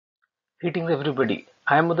Greetings everybody.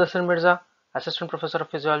 I am Mudassir Mirza, Assistant Professor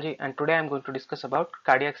of Physiology, and today I am going to discuss about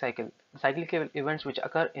cardiac cycle, the cyclical events which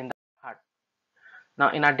occur in the heart.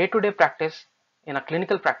 Now, in our day-to-day practice, in a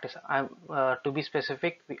clinical practice, to be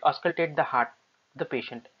specific, we auscultate the heart of the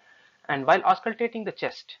patient, and while auscultating the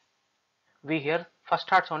chest, we hear first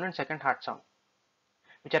heart sound and second heart sound,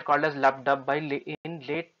 which are called as lub-dub in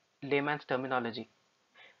late layman's terminology.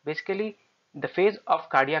 Basically, the phase of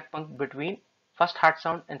cardiac pump between first heart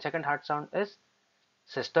sound and second heart sound is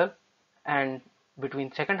systole, and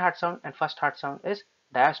between second heart sound and first heart sound is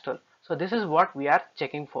diastole. So this is what we are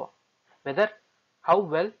checking for, whether how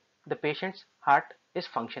well the patient's heart is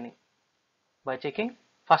functioning by checking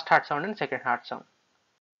first heart sound and second heart sound.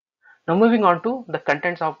 Now moving on to the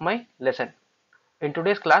contents of my lesson. In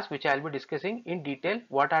today's class, which I will be discussing in detail,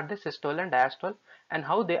 what are the systole and diastole and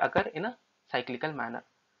how they occur in a cyclical manner.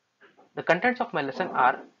 The contents of my lesson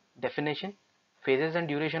are definition, phases and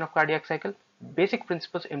duration of cardiac cycle, basic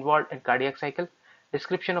principles involved in cardiac cycle,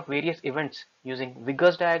 description of various events using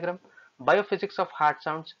Vickers diagram, biophysics of heart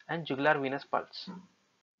sounds, and jugular venous pulse.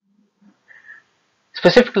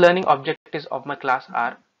 Specific learning objectives of my class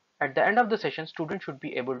are: at the end of the session, students should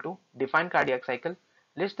be able to define cardiac cycle,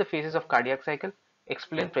 list the phases of cardiac cycle,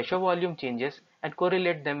 explain pressure volume changes, and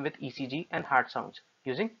correlate them with ECG and heart sounds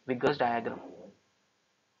using Vickers diagram.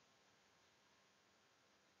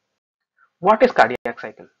 What is cardiac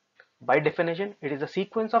cycle? By definition, it is a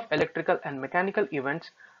sequence of electrical and mechanical events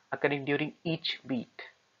occurring during each beat.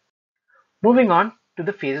 Moving on to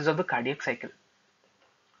the phases of the cardiac cycle.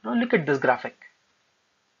 Now look at this graphic.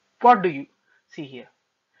 What do you see here?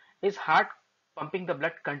 Is heart pumping the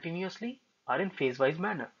blood continuously or in phase-wise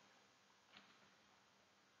manner?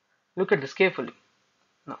 Look at this carefully.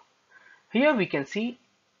 Now, here we can see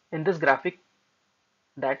in this graphic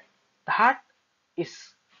that the heart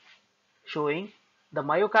is showing, the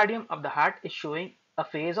myocardium of the heart is showing a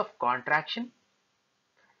phase of contraction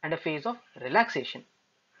and a phase of relaxation.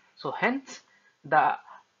 So hence the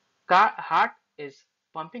heart is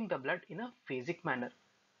pumping the blood in a phasic manner.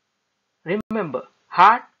 Remember,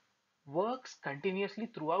 heart works continuously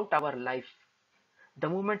throughout our life. The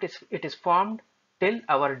moment it is formed till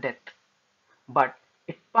our death, but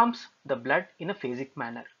it pumps the blood in a phasic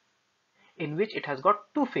manner, in which it has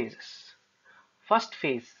got two phases. First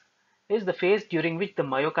phase is the phase during which the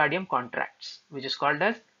myocardium contracts, which is called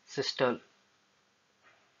as systole,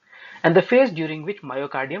 and the phase during which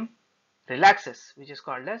myocardium relaxes, which is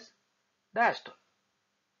called as diastole.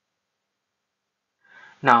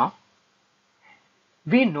 Now,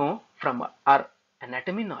 we know from our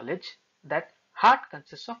anatomy knowledge that heart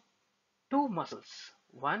consists of two muscles.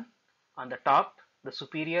 One on the top, the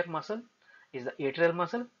superior muscle, is the atrial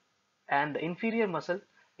muscle, and the inferior muscle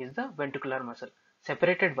is the ventricular muscle,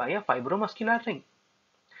 separated by a fibromuscular ring.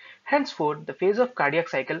 Henceforth, the phases of cardiac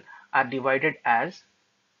cycle are divided as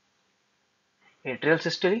atrial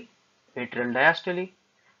systole, atrial diastole,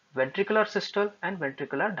 ventricular systole, and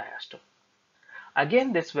ventricular diastole.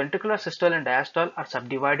 Again, this ventricular systole and diastole are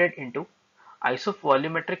subdivided into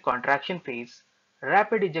isovolumetric contraction phase,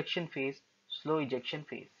 rapid ejection phase, slow ejection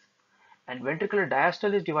phase. And ventricular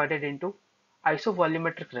diastole is divided into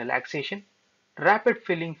isovolumetric relaxation, rapid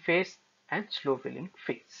filling phase, and slow filling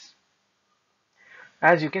phase,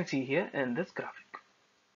 as you can see here in this graphic.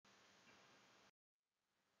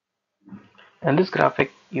 In this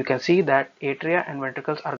graphic, you can see that atria and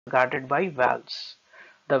ventricles are guarded by valves.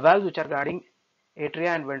 The valves which are guarding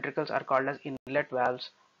atria and ventricles are called as inlet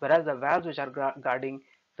valves, whereas the valves which are guarding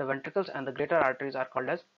the ventricles and the greater arteries are called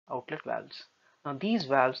as outlet valves. Now these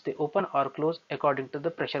valves, they open or close according to the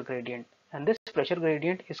pressure gradient, and this pressure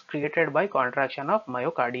gradient is created by contraction of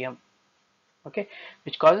myocardium, okay,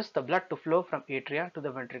 which causes the blood to flow from atria to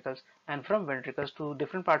the ventricles and from ventricles to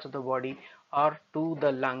different parts of the body or to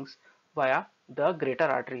the lungs via the greater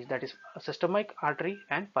arteries, that is systemic artery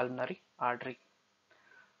and pulmonary artery.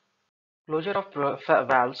 Closure of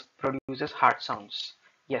valves produces heart sounds.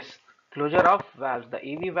 Yes, closure of valves, the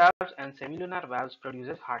AV valves and semilunar valves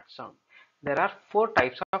produces heart sound. There are four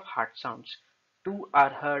types of heart sounds. Two are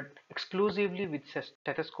heard exclusively with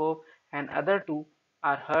stethoscope and other two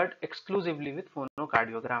are heard exclusively with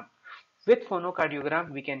phonocardiogram. With phonocardiogram,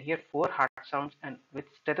 we can hear four heart sounds, and with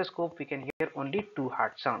stethoscope, we can hear only two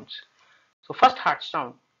heart sounds. So first heart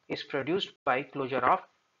sound is produced by closure of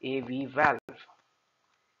AV valve.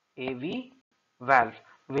 AV valve,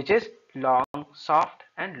 which is long, soft,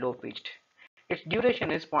 and low pitched. Its duration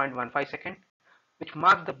is 0.15 second, which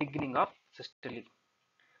marks the beginning of systole.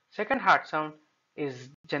 Second heart sound is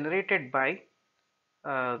generated by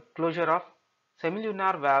closure of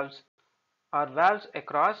semilunar valves or valves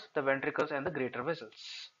across the ventricles and the greater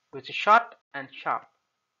vessels. which is short and sharp,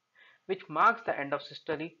 which marks the end of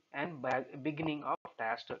systole and beginning of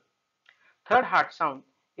diastole. Third heart sound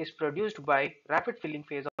is produced by rapid filling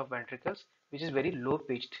phase of ventricles, which is very low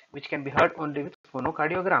pitched, which can be heard only with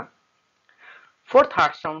phonocardiogram. Fourth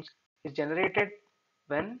heart sound is generated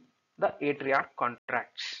when the atria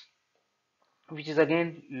contracts, which is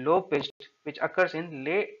again low pitched, which occurs in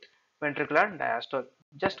late ventricular diastole,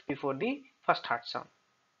 just before the first heart sound.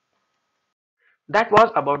 That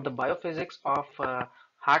was about the biophysics of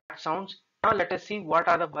heart sounds. Now let us see what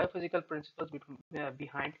are the biophysical principles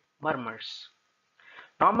behind murmurs.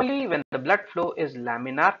 Normally, when the blood flow is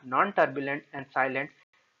laminar, non-turbulent and silent,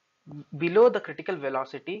 below the critical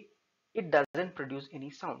velocity, it doesn't produce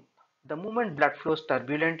any sound. The moment blood flows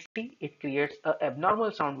turbulently, it creates an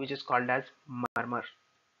abnormal sound which is called as murmur.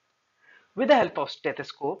 With the help of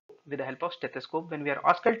stethoscope, when we are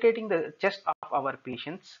auscultating the chest of our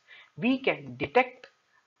patients, we can detect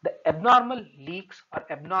the abnormal leaks or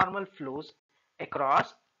abnormal flows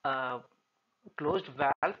across a closed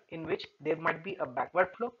valve in which there might be a backward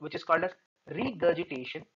flow, which is called as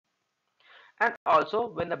regurgitation, and also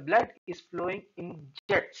when the blood is flowing in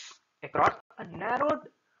jets across a narrowed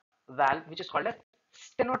valve, which is called a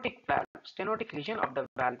stenotic lesion of the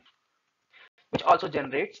valve, which also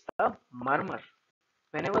generates a murmur.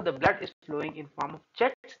 Whenever the blood is flowing in form of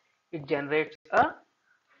jets, it generates a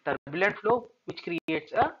turbulent flow which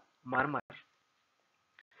creates a murmur.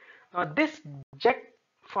 Now this jet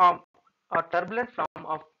form or turbulent form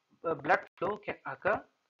of blood flow can occur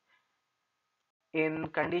in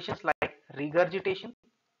conditions like regurgitation,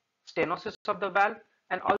 stenosis of the valve,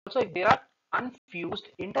 and also if there are unfused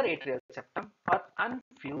interatrial septum or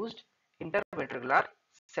unfused interventricular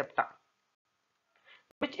septa,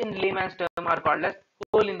 which in layman's term are called as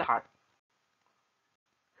hole in the heart.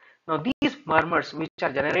 Now these murmurs which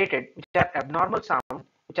are abnormal sound,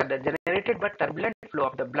 which are generated by turbulent flow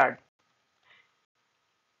of the blood,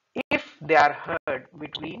 if they are heard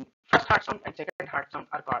between first heart sound and second heart sound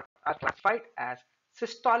are classified as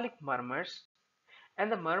systolic murmurs,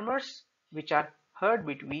 and the murmurs which are heard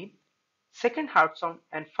between second heart sound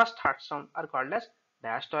and first heart sound are called as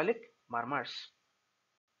diastolic murmurs.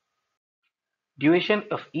 Duration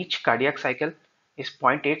of each cardiac cycle is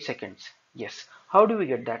 0.8 seconds. Yes, how do we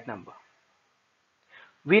get that number?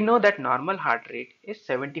 We know that normal heart rate is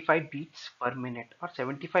 75 beats per minute or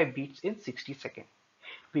 75 beats in 60 seconds.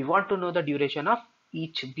 We want to know the duration of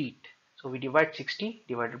each beat. So we divide 60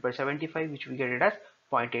 divided by 75, which we get it as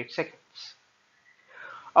 0.8 seconds.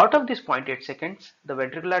 Out of this 0.8 seconds, the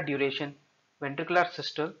duration of ventricular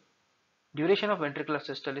systole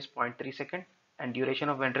is 0.3 second and duration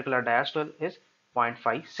of ventricular diastole is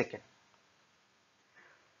 0.5 second.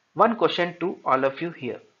 One question to all of you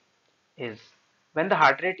here is, when the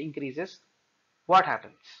heart rate increases, what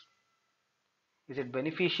happens? Is it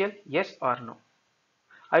beneficial? Yes or no?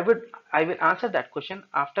 I will answer that question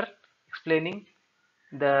after explaining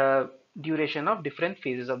the duration of different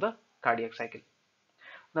phases of the cardiac cycle.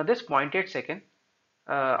 Now this 0.8 second,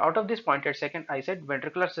 out of this 0.8 second, I said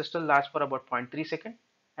ventricular systole lasts for about 0.3 second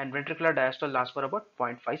and ventricular diastole lasts for about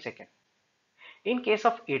 0.5 second. In case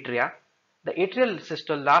of atria, the atrial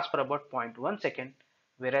systole lasts for about 0.1 second,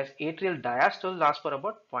 whereas atrial diastole lasts for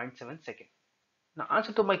about 0.7 second. Now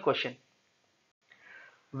answer to my question.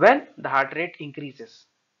 When the heart rate increases,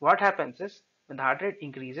 what happens is, when the heart rate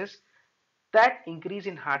increases, that increase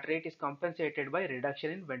in heart rate is compensated by reduction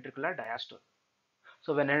in ventricular diastole.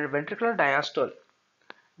 So when a ventricular diastole,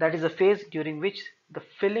 that is a phase during which the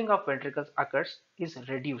filling of ventricles occurs, is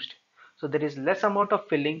reduced. So there is less amount of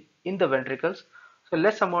filling in the ventricles, so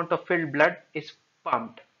less amount of filled blood is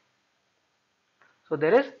pumped. So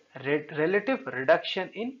there is relative reduction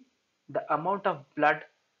in the amount of blood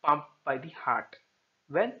pumped by the heart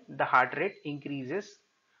when the heart rate increases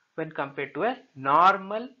when compared to a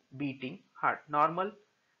normal beating heart,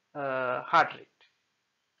 heart rate.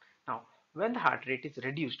 Now, when the heart rate is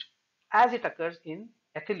reduced, as it occurs in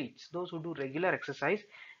athletes, those who do regular exercise,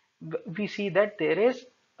 we see that there is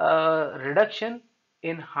a reduction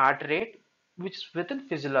in heart rate which is within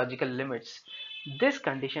physiological limits. This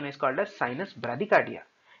condition is called as sinus bradycardia.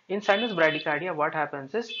 In sinus bradycardia, what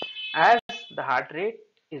happens is, as the heart rate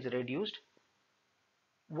is reduced,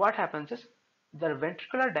 what happens is the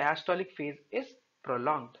ventricular diastolic phase is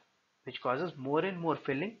prolonged, which causes more and more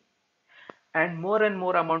filling and more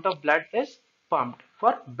amount of blood is pumped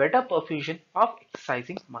for better perfusion of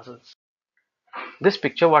exercising muscles. This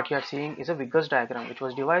picture what you are seeing is a Vickers diagram which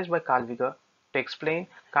was devised by Carl Vigor to explain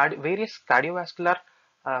various cardiovascular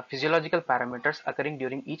physiological parameters occurring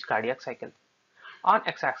during each cardiac cycle. On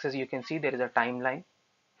x-axis you can see there is a timeline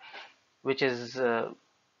which is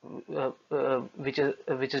which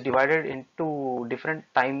is divided into different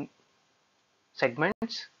time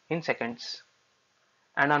segments in seconds.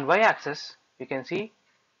 And on y-axis, you can see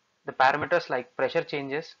the parameters like pressure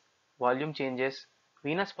changes, volume changes,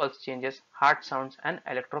 venous pulse changes, heart sounds, and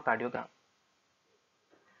electrocardiogram.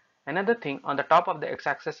 Another thing on the top of the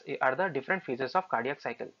x-axis are the different phases of cardiac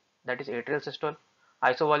cycle, that is atrial systole,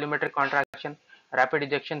 isovolumetric contraction, rapid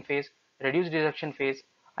ejection phase, reduced ejection phase,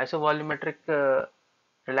 isovolumetric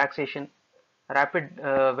relaxation, rapid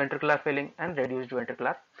ventricular filling, and reduced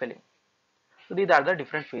ventricular filling. So these are the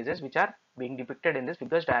different phases which are being depicted in this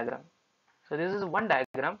figures diagram. So this is one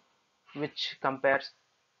diagram which compares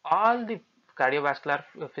all the cardiovascular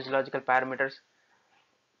physiological parameters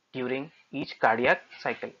during each cardiac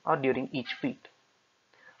cycle or during each beat.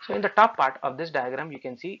 So in the top part of this diagram, you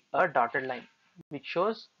can see a dotted line which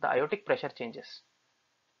shows the aortic pressure changes.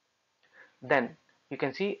 Then you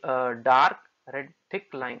can see a dark red thick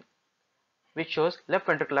line which shows left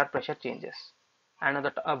ventricular pressure changes. And at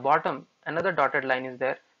the bottom, another dotted line is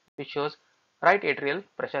there which shows right atrial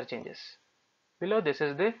pressure changes. Below this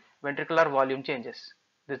is the ventricular volume changes.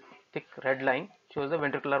 This thick red line shows the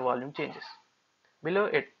ventricular volume changes. Below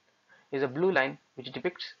it is a blue line which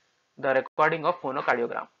depicts the recording of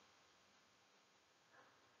phonocardiogram.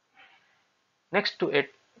 Next to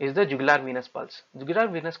it is the jugular venous pulse. Jugular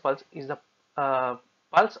venous pulse is the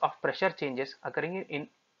pulse of pressure changes occurring in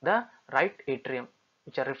the right atrium,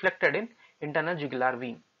 which are reflected in internal jugular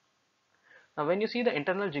vein. Now, when you see the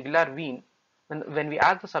internal jugular vein, when we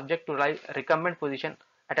ask the subject to lie recumbent position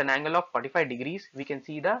at an angle of 45 degrees, we can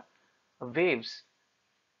see the waves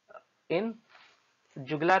in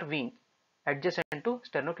jugular vein adjacent to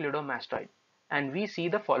sternocleidomastoid, and we see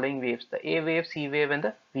the following waves: the A wave, C wave, and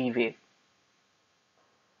the V wave.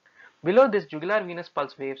 Below this jugular venous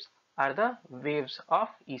pulse waves are the waves of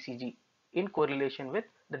ECG in correlation with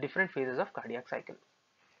the different phases of cardiac cycle.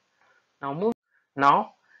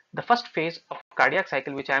 Now the first phase of cardiac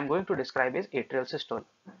cycle which I am going to describe is atrial systole,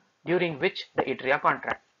 during which the atria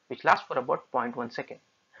contract, which lasts for about 0.1 second.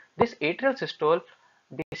 This atrial systole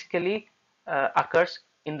basically occurs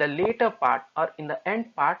in the later part or in the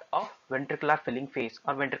end part of ventricular filling phase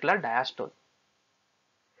or ventricular diastole.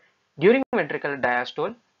 During ventricular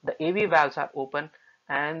diastole, the AV valves are open,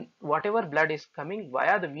 and whatever blood is coming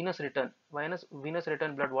via the venous return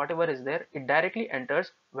blood, whatever is there, it directly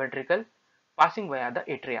enters ventricle, passing via the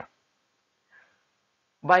atria.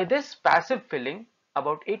 By this passive filling,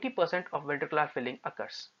 about 80% of ventricular filling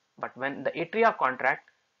occurs, but when the atria contract,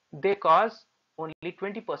 they cause only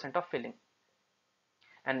 20% of filling.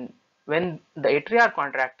 And when the atria are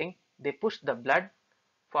contracting, they push the blood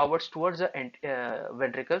forwards towards the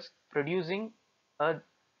ventricles, producing a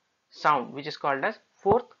sound which is called as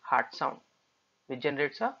fourth heart sound, which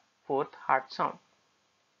generates a fourth heart sound.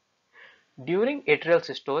 During atrial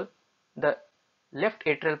systole, the left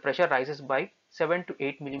atrial pressure rises by 7 to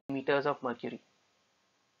 8 millimeters of mercury.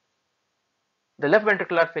 The left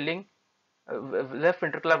ventricular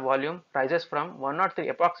volume rises from 103,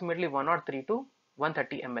 approximately 103 to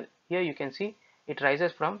 130 ml. Here you can see it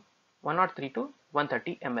rises from 103 to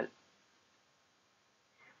 130 ml.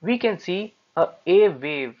 We can see a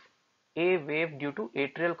wave due to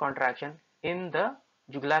atrial contraction in the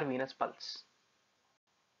jugular venous pulse.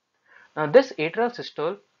 Now this atrial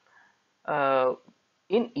systole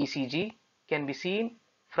in ECG can be seen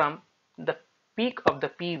from the peak of the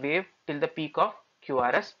P wave till the peak of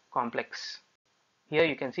QRS complex. Here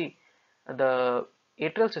you can see the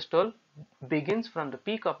atrial systole begins from the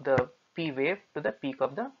peak of the P wave to the peak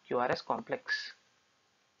of the QRS complex,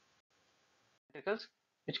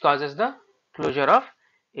 which causes the closure of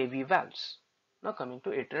AV valves. Now coming to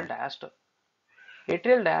atrial diastole.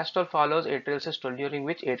 Atrial diastole follows atrial systole, during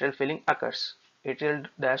which atrial filling occurs. Atrial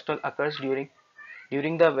diastole occurs during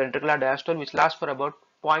the ventricular diastole, which lasts for about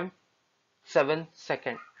 0.7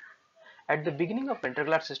 second. At the beginning of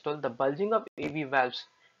ventricular systole, the bulging of AV valves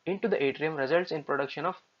into the atrium results in production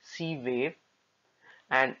of C wave,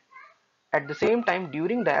 and at the same time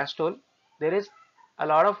during diastole there is a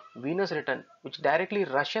lot of venous return which directly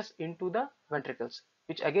rushes into the ventricles,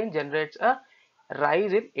 which again generates a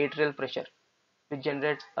rise in atrial pressure, which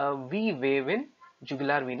generates a V wave in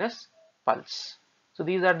jugular venous pulse. So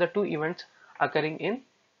these are the two events occurring in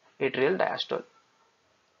atrial diastole.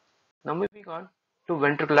 Now moving on to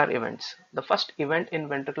ventricular events. The first event in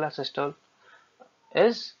ventricular systole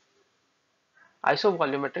is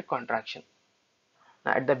isovolumetric contraction.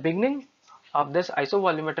 Now at the beginning of this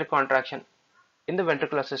isovolumetric contraction in the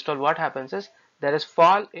ventricular systole, what happens is there is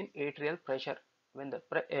fall in atrial pressure. When the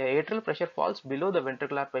atrial pressure falls below the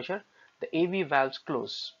ventricular pressure, the AV valves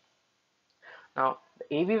close. Now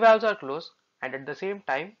the AV valves are closed, and at the same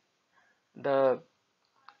time the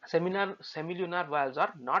semilunar valves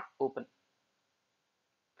are not open.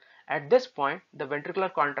 At this point, the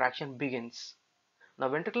ventricular contraction begins. Now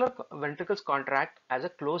ventricles contract as a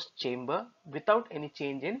closed chamber without any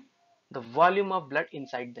change in the volume of blood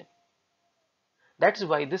inside them. That's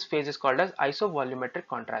why this phase is called as isovolumetric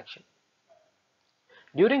contraction.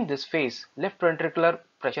 During this phase, left ventricular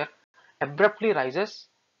pressure abruptly rises.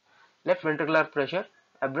 Left ventricular pressure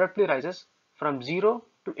abruptly rises from 0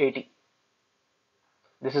 to 80.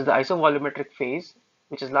 This is the isovolumetric phase,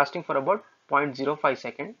 which is lasting for about 0.05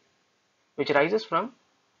 seconds, which rises from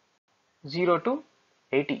 0 to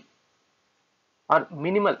 80, or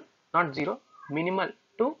minimal, not 0, minimal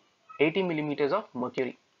to 80 millimeters of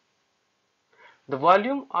mercury. The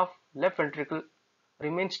volume of left ventricle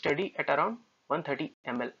remains steady at around 130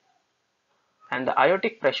 ml, and the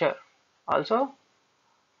aortic pressure also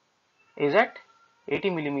is at 80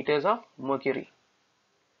 millimeters of mercury.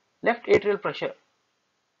 Left atrial pressure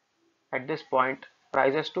at this point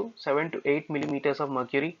rises to 7 to 8 millimeters of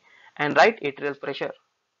mercury, and right atrial pressure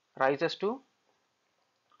rises to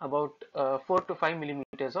about 4 to 5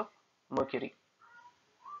 millimeters of mercury.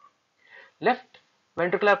 Left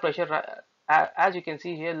ventricular pressure, as you can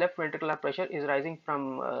see here, left ventricular pressure is rising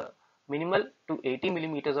from minimal to 80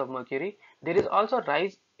 millimeters of mercury. There is also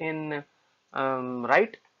rise in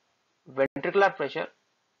right ventricular pressure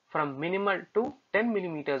from minimal to 10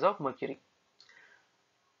 millimeters of mercury.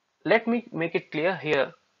 Let me make it clear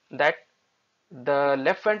here that the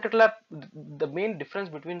main difference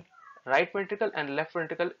between right ventricle and left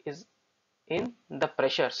ventricle is in the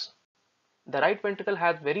pressures. The right ventricle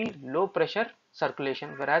has very low pressure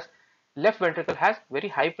circulation, whereas left ventricle has very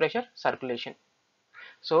high pressure circulation.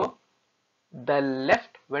 So the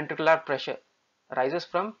left ventricular pressure rises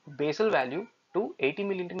from basal value to 80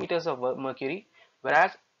 millimeters of mercury,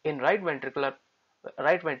 whereas in right ventricle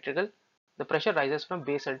the pressure rises from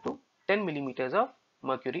basal to 10 millimeters of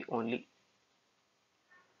mercury only.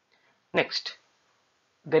 Next,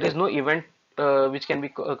 there is no event which can be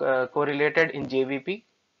correlated in JVP.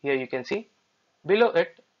 Here you can see below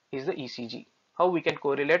it is the ECG. How we can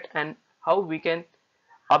correlate and how we can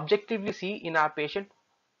objectively see in our patient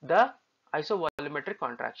the isovolumetric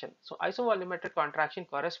contraction. So isovolumetric contraction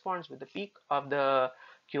corresponds with the peak of the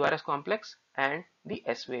QRS complex and the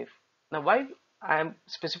S wave. Now why I am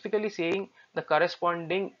specifically saying the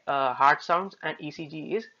corresponding heart sounds and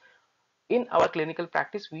ECG is, in our clinical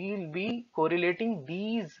practice we will be correlating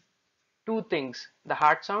these two things, the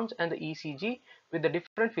heart sounds and the ECG, with the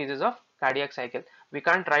different phases of cardiac cycle. We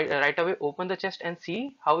can't right away open the chest and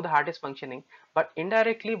see how the heart is functioning, but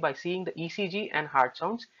indirectly by seeing the ECG and heart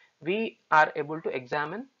sounds we are able to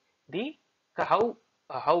examine the how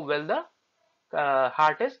well the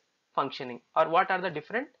heart is functioning, or what are the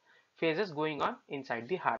different phases going on inside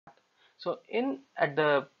the heart. So in at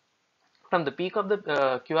the from the peak of the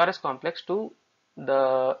QRS complex to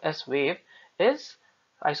the S wave is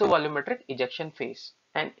isovolumetric ejection phase,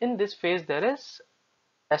 and in this phase there is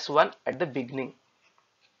S1 at the beginning.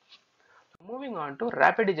 Moving on to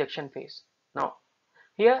rapid ejection phase. Now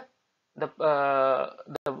here the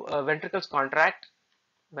ventricles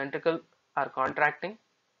ventricles are contracting,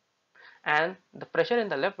 and the pressure in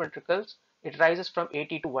the left ventricles, it rises from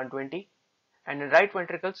 80 to 120, and in right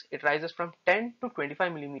ventricles it rises from 10 to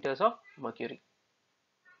 25 millimeters of mercury.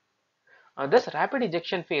 This rapid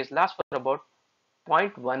ejection phase lasts for about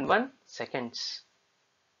 0.11 seconds.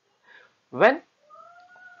 When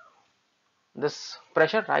this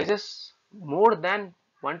pressure rises more than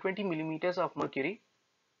 120 millimeters of mercury,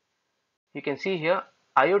 you can see here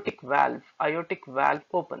aortic valve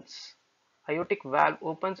opens. Aortic valve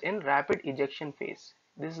opens in rapid ejection phase.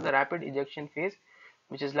 This is the rapid ejection phase,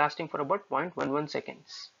 which is lasting for about 0.11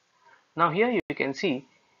 seconds. Now here you can see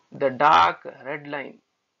the dark red line.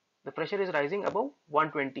 The pressure is rising above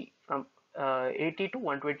 120, from 80 to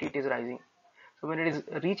 120 it is rising. So when it is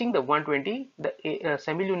reaching the 120, the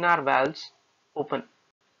semilunar valves open,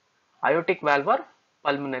 aortic valve or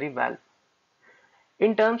pulmonary valve.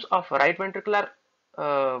 In terms of right ventricular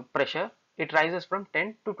pressure, it rises from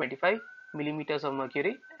 10 to 25 millimeters of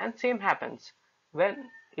mercury, and same happens when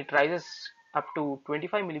it rises up to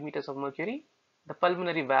 25 millimeters of mercury, the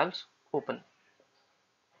pulmonary valves open.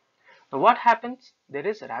 Now what happens? There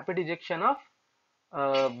is rapid ejection of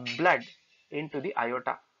blood into the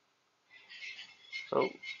aorta. So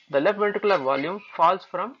the left ventricular volume falls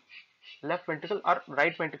from left ventricle or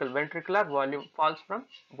right ventricle, ventricular volume falls from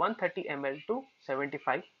 130 ml to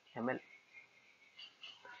 75 ml.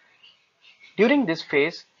 During this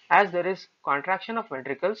phase, as there is contraction of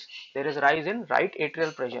ventricles, there is rise in right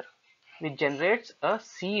atrial pressure. which generates a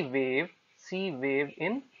C wave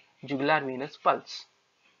in jugular venous pulse.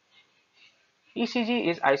 ECG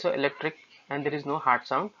is isoelectric and there is no heart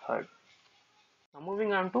sound heard. Now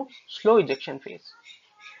moving on to slow ejection phase.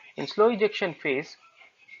 In slow ejection phase,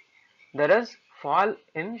 there is fall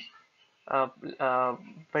in uh, left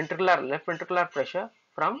ventricular pressure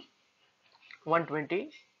from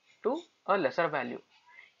 120 to a lesser value.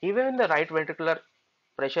 Even in the right ventricular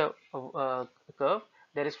pressure curve,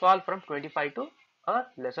 there is fall from 25 to a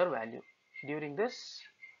lesser value during this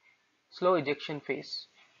slow ejection phase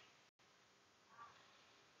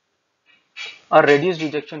or reduced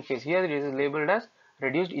ejection phase. Here it is labeled as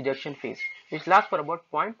reduced ejection phase, which lasts for about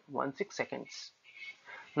 0.16 seconds.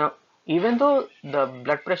 Now, even though the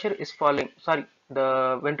blood pressure is falling,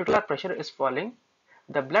 the ventricular pressure is falling,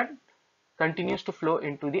 the blood continues to flow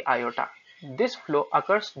into the aorta. This flow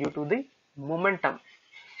occurs due to the momentum,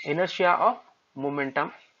 inertia of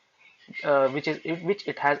momentum, which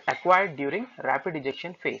it has acquired during rapid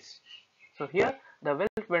ejection phase. So here the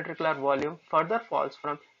left ventricular volume further falls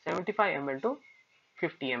from 75 ml to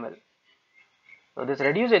 50 ml. So this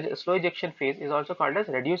reduced slow ejection phase is also called as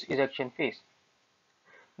reduced ejection phase.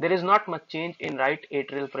 There is not much change in right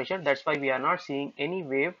atrial pressure. That's why we are not seeing any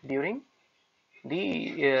wave during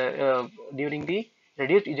the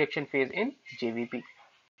reduced ejection phase in JVP.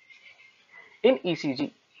 In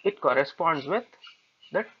ECG, it corresponds with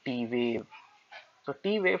the T wave. So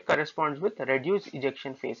T wave corresponds with reduced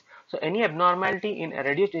ejection phase. So any abnormality in a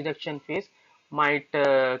reduced ejection phase might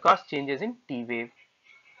cause changes in T wave.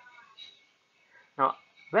 Now,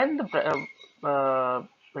 when the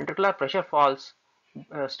ventricular pressure falls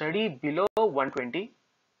steady below 120,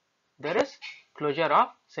 there is closure of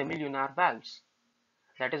semilunar valves.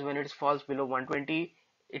 That is, when it falls below 120,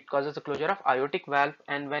 it causes the closure of aortic valve,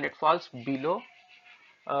 and when it falls below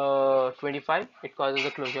 25, it causes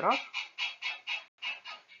the closure of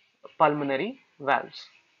pulmonary valves.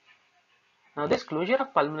 Now, this closure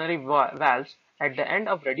of pulmonary valves at the end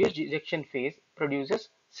of reduced ejection phase produces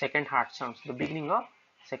second heart sounds, the beginning of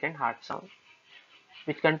second heart sound,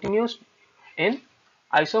 which continues in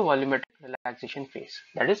isovolumetric relaxation phase,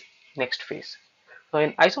 that is next phase. So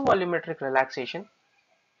in isovolumetric relaxation,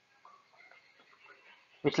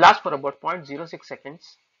 which lasts for about 0.06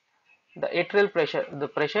 seconds, the atrial pressure, the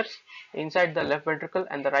pressures inside the left ventricle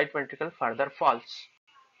and the right ventricle further falls.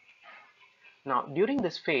 Now during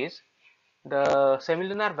this phase, the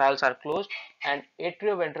semilunar valves are closed and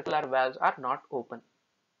atrioventricular valves are not open,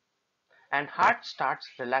 and heart starts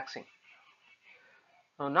relaxing.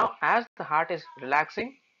 So now as the heart is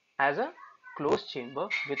relaxing as a closed chamber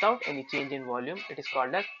without any change in volume, it is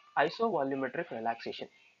called as isovolumetric relaxation.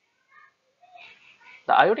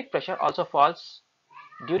 The aortic pressure also falls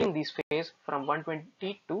during this phase from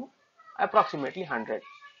 120 to approximately 100.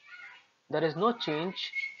 There is no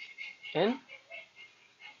change in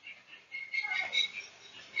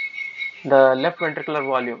the left ventricular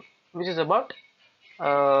volume, which is about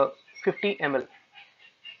 50 ml.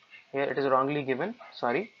 Here it is wrongly given.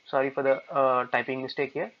 Sorry for the typing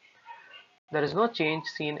mistake here. There is no change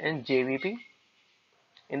seen in JVP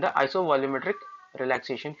in the isovolumetric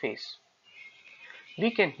relaxation phase.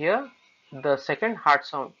 We can hear the second heart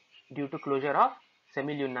sound due to closure of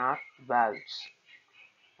semilunar valves.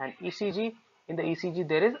 And ECG, in the ECG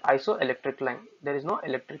there is isoelectric line. There is no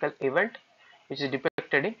electrical event which is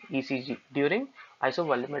depicted in ECG during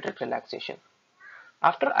isovolumetric relaxation.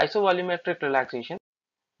 After isovolumetric relaxation,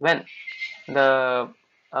 when the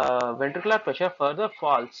ventricular pressure further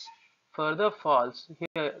falls,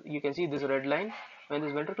 here you can see this red line. When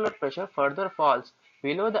this ventricular pressure further falls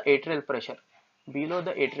below the atrial pressure,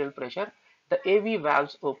 the AV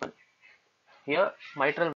valves open. Here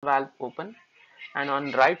mitral valve open, and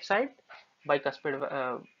on right side tricuspid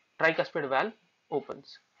valve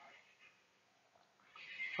opens.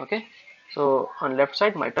 Okay, so on left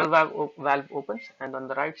side mitral valve opens, and on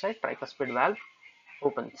the right side tricuspid valve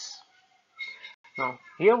opens. Now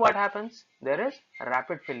here what happens, there is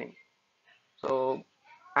rapid filling. So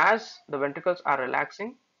as the ventricles are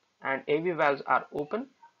relaxing and AV valves are open,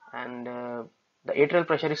 and the atrial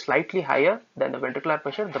pressure is slightly higher than the ventricular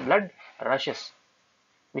pressure, the blood rushes,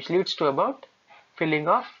 which leads to about filling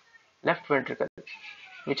of left ventricle,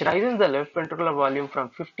 which rises the left ventricular volume from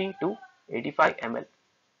 50 to 85 ml.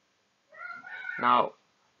 Now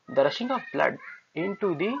the rushing of blood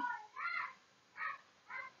into the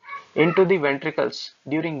ventricles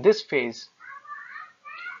during this phase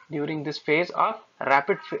of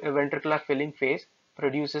rapid ventricular filling phase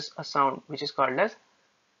produces a sound which is called as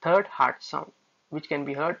third heart sound, which can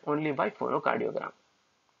be heard only by phonocardiogram.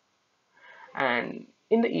 And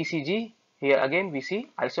in the ECG, Here again we see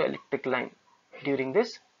isoelectric line during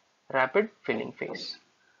this rapid filling phase.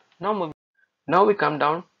 Now we come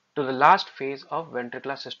down to the last phase of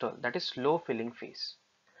ventricular systole, that is slow filling phase.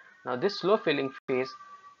 Now this slow filling phase,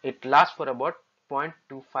 it lasts for about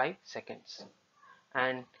 0.25 seconds.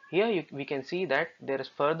 And here we can see that there is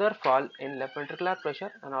further fall in left ventricular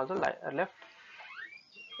pressure and also left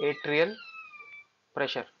atrial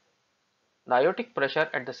pressure. The aortic pressure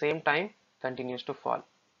at the same time continues to fall.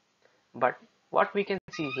 But what we can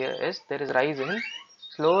see here is there is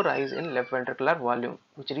slow rise in left ventricular volume,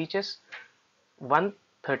 which reaches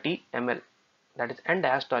 130 ml, that is end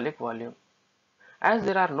diastolic volume. As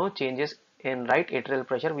there are no changes in right atrial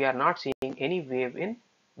pressure, we are not seeing any wave in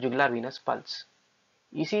jugular venous pulse.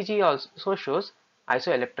 ECG also shows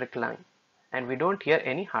isoelectric line, and we don't hear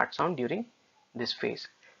any heart sound during this phase.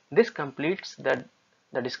 This completes the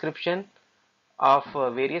description of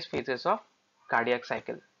various phases of cardiac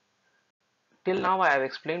cycle. Till now I have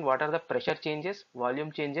explained what are the pressure changes,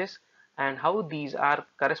 volume changes, and how these are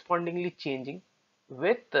correspondingly changing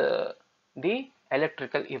with the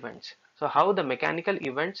electrical events. So how the mechanical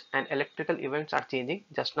events and electrical events are changing,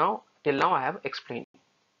 just now till now I have explained.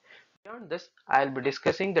 Beyond this, I will be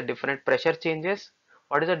discussing the different pressure changes,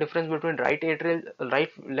 what is the difference between right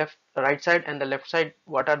side and the left side,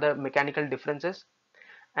 what are the mechanical differences,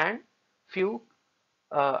 and few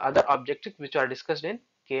other objectives which are discussed in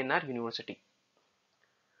KNR University.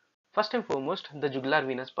 First and foremost, the jugular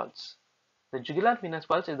venous pulse. The jugular venous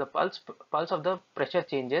pulse is the pulse of the pressure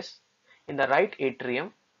changes in the right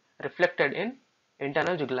atrium reflected in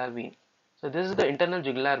internal jugular vein. So this is the internal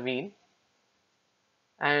jugular vein,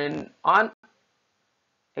 and on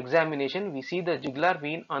examination we see the jugular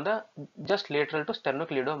vein on the just lateral to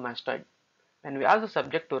sternocleidomastoid. When we ask the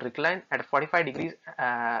subject to recline at a 45 degrees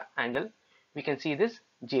angle, we can see this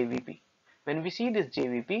JVP. When we see this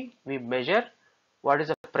JVP, we measure what is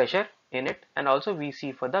the pressure in it, and also we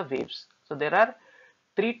see for the waves. So there are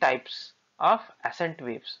three types of ascent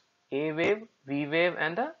waves: A wave, V wave,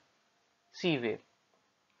 and the C wave.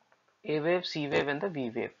 A wave, C wave, and the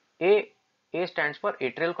V wave. A stands for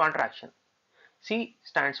atrial contraction. C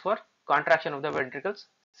stands for contraction of the ventricles,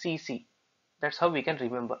 CC. That's how we can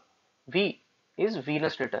remember. V is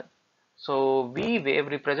venous return. So V wave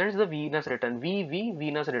represents the venous return. VV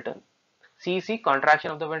venous return. CC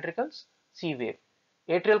contraction of the ventricles, C wave.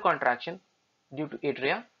 Atrial contraction due to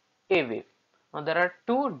atria, A wave. Now there are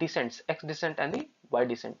two descents, X descent and the Y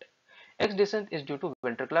descent. X descent is due to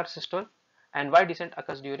ventricular systole and Y descent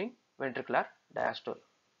occurs during ventricular diastole.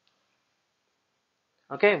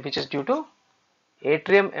 Okay, which is due to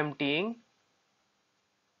atrium emptying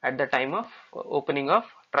at the time of opening of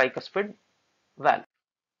tricuspid valve.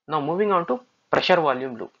 Now moving on to pressure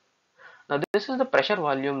volume loop. Now this is the pressure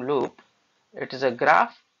volume loop. It is a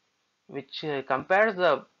graph which compares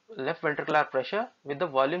the left ventricular pressure with the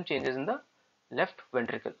volume changes in the left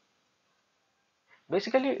ventricle.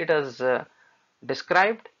 Basically it is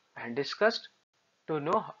described and discussed to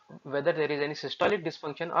know whether there is any systolic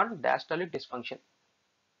dysfunction or diastolic dysfunction.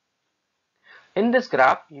 In this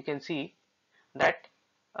graph you can see that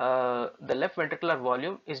the left ventricular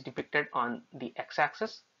volume is depicted on the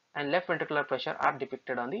x-axis and left ventricular pressure are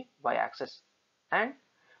depicted on the y-axis, and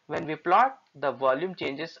when we plot the volume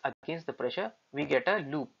changes against the pressure, we get a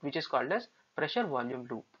loop which is called as pressure volume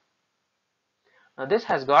loop. Now this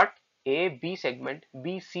has got A, B segment,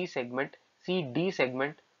 B, C segment, C, D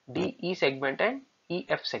segment, D, E segment, and E,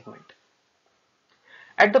 F segment.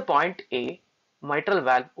 At the point A, mitral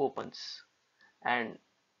valve opens, and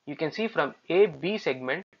you can see from AB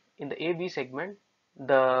segment, in the AB segment,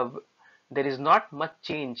 there is not much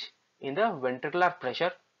change in the ventricular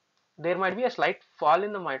pressure. There might be a slight fall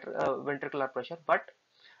in the ventricular pressure, but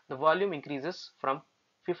the volume increases from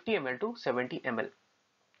 50 ml to 70 ml.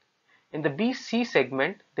 In the BC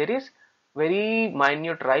segment, there is very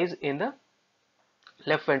minute rise in the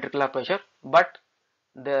left ventricular pressure, but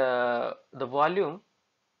the volume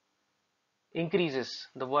increases.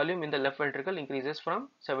 The volume in the left ventricle increases from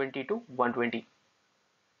 70 to 120.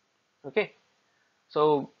 Okay,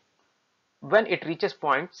 so when it reaches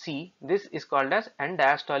point C, this is called as end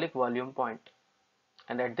diastolic volume point,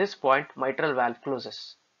 and at this point mitral valve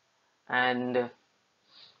closes, and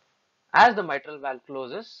as the mitral valve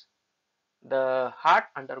closes, the heart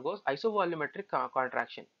undergoes isovolumetric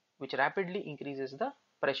contraction, which rapidly increases the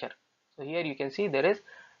pressure. So here you can see there is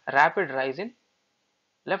a rapid rise in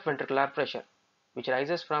left ventricular pressure, which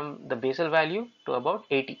rises from the basal value to about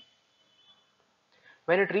 80.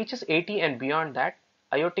 When it reaches 80 and beyond that,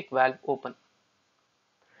 aortic valve open,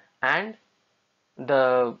 and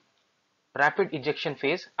the rapid ejection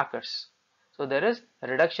phase occurs. So there is a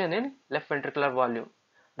reduction in left ventricular volume.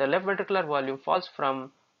 The left ventricular volume falls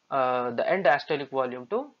from the end diastolic volume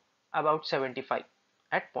to about 75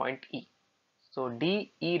 at point E. So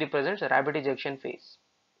DE represents rapid ejection phase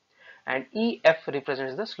and EF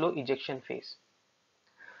represents the slow ejection phase.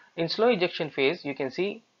 In slow ejection phase, you can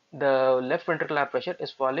see the left ventricular pressure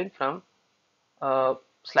is falling from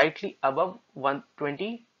slightly above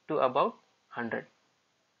 120 to about 100.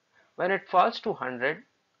 When it falls to 100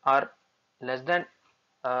 or less than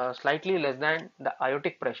slightly less than the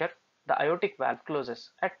aortic pressure, the aortic valve closes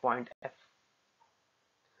at point F.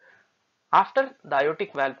 After the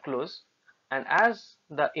aortic valve closes, and as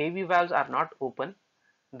the AV valves are not open,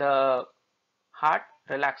 the heart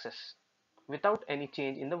relaxes without any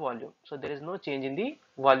change in the volume. So there is no change in the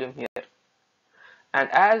volume here. And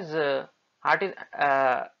as heart is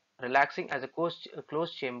relaxing as a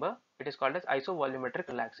closed chamber, it is called as isovolumetric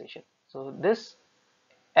relaxation. So this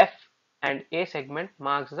F and A segment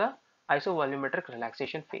marks the isovolumetric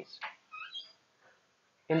relaxation phase.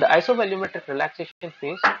 In the isovolumetric relaxation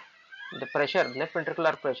phase, the pressure, left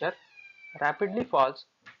ventricular pressure, rapidly falls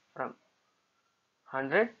from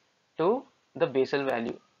 100 to the basal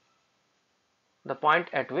value, the point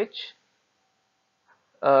at which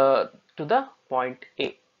to the point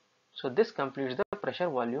A. So this completes the pressure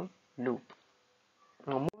volume loop.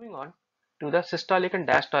 Now moving on to the systolic and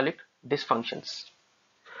diastolic dysfunctions.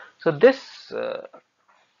 So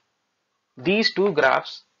these two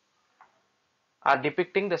graphs are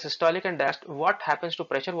depicting the systolic and what happens to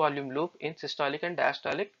pressure volume loop in systolic and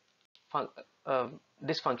diastolic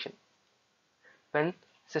dysfunction. When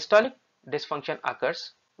systolic dysfunction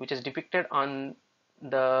occurs, which is depicted on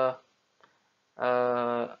the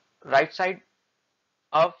right side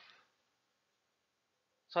of,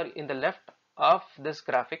 sorry, in the left of this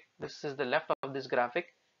graphic, this is the left of this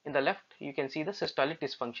graphic. In the left, you can see the systolic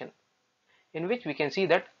dysfunction, in which we can see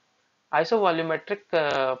that isovolumetric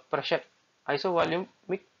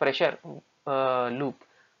isovolumic pressure loop.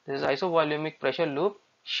 This is isovolumic pressure loop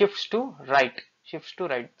shifts to right.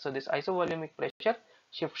 So this isovolumic pressure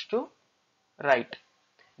shifts to right,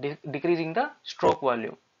 decreasing the stroke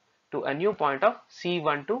volume to a new point of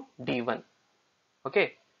C1 to D1.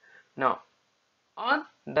 Okay. Now, on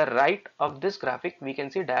the right of this graphic, we can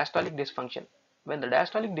see diastolic dysfunction. When the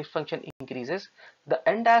diastolic dysfunction increases, the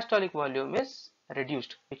end diastolic volume is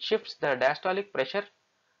reduced. It shifts the diastolic pressure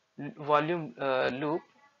volume loop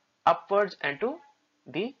upwards and to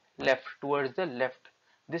the left, towards the left.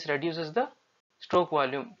 This reduces the stroke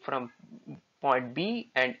volume from point B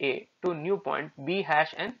and A to new point B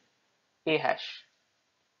hash and A hash.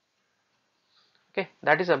 Okay,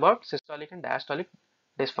 that is about systolic and diastolic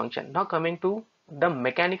dysfunction. Now coming to the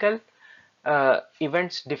mechanical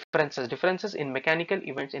events differences in mechanical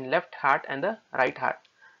events in left heart and the right heart.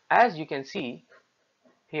 As you can see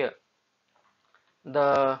here,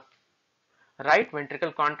 the right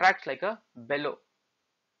ventricle contracts like a bellow,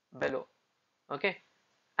 okay,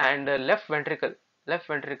 and left ventricle,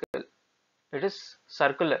 it is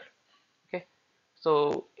circular, okay,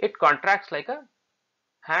 so it contracts like a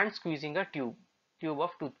hand squeezing a tube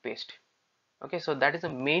of toothpaste. Okay, so that is the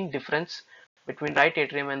main difference between right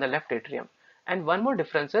atrium and the left atrium. And one more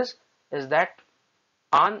difference is that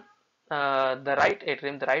on the right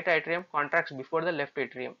atrium contracts before the left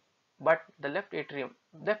atrium, but the left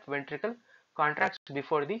ventricle contracts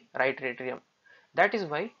before the right atrium. That is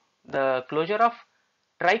why the closure of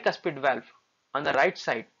tricuspid valve on the right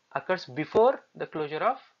side occurs before the closure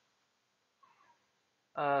of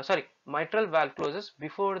mitral valve closes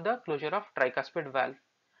before the closure of tricuspid valve,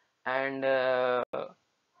 and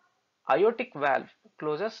aortic valve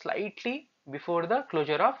closes slightly before the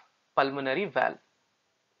closure of pulmonary valve.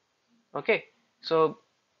 Okay, so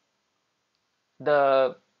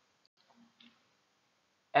the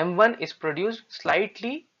M1 is produced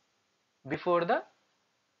slightly before the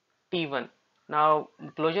T1. Now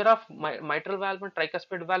closure of mitral valve and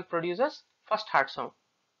tricuspid valve produces first heart sound.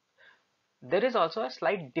 There is also a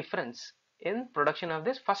slight difference in production of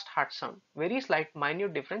this first heart sound, very slight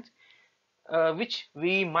minute difference, which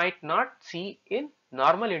we might not see in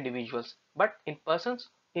normal individuals, but in persons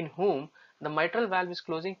in whom the mitral valve is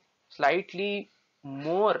closing slightly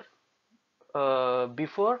more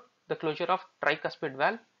before the closure of tricuspid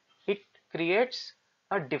valve, it creates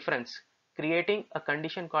a difference, creating a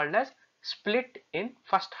condition called as split in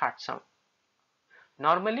first heart sound.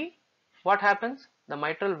 Normally, what happens? The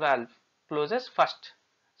mitral valve closes first.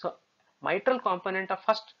 So, mitral component of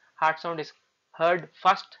first heart sound is heard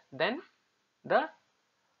first, then the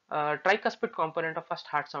tricuspid component of first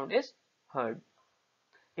heart sound is heard.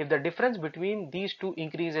 If the difference between these two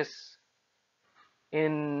increases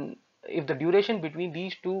in if the duration between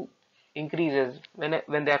these two increases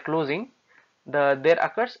when they are closing, there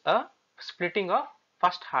occurs a splitting of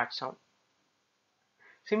first heart sound.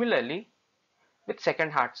 Similarly, with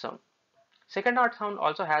second heart sound. Second heart sound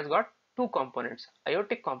also has got two components,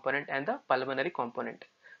 aortic component and the pulmonary component.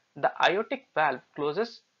 The aortic valve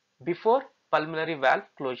closes before pulmonary valve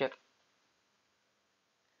closure.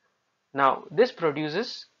 Now this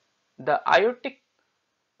produces the aortic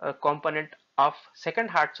component of second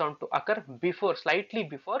heart sound to occur slightly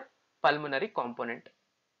before pulmonary component.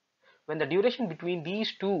 When the duration between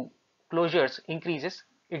these two closures increases,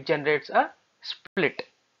 it generates a split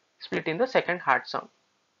in the second heart sound.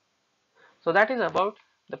 So that is about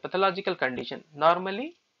the pathological condition.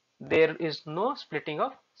 Normally there is no splitting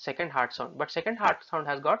of second heart sound, but second heart sound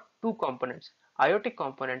has got two components, aortic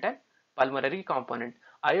component and pulmonary component.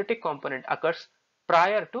 Aortic component occurs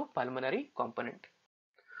prior to pulmonary component.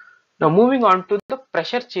 Now moving on to the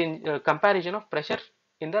pressure change, comparison of pressure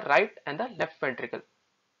in the right and the left ventricle.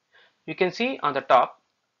 You can see on the top,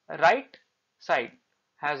 right side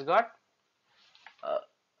has got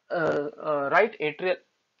right atrial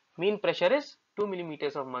mean pressure is 2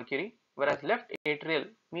 millimeters of mercury, whereas left atrial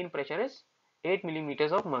mean pressure is 8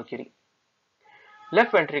 millimeters of mercury.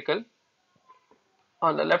 Left ventricle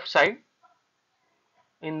on the left side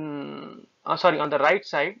on the right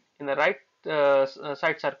side, in the right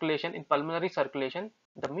side circulation, in pulmonary circulation,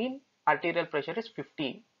 the mean arterial pressure is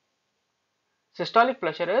 15. Systolic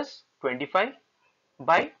pressure is 25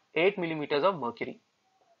 by 8 millimeters of mercury.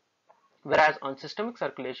 Whereas on systemic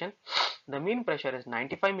circulation, the mean pressure is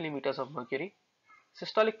 95 millimeters of mercury,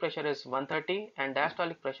 systolic pressure is 130, and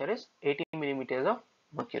diastolic pressure is 80 millimeters of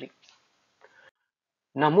mercury.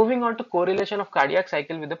 Now moving on to correlation of cardiac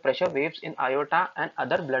cycle with the pressure waves in aorta and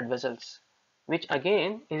other blood vessels, which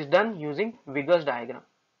again is done using Wiggers diagram.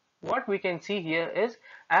 What we can see here is,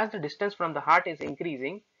 as the distance from the heart is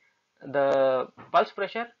increasing, the pulse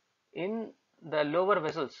pressure in the lower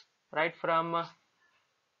vessels, right from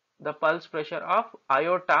the pulse pressure of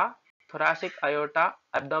aorta, thoracic aorta,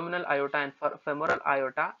 abdominal aorta, and femoral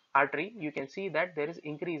aorta artery, you can see that there is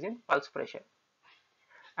increase in pulse pressure.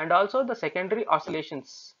 And also the secondary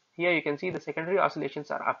oscillations, here you can see the secondary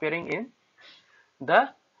oscillations are appearing in the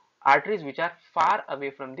arteries which are far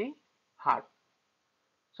away from the heart.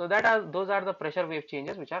 So those are the pressure wave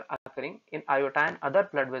changes which are occurring in aorta and other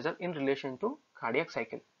blood vessel in relation to cardiac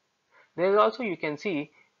cycle. There is also, you can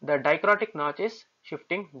see, the dicrotic notch is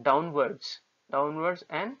shifting downwards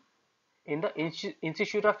and in the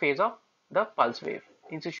incisura phase of the pulse wave,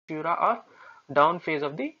 incisura or down phase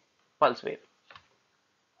of the pulse wave.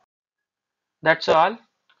 That's all.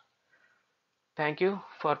 Thank you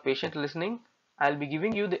for patient listening. I'll be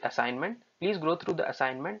giving you the assignment. Please go through the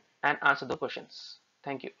assignment and answer the questions.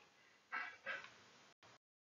 Thank you.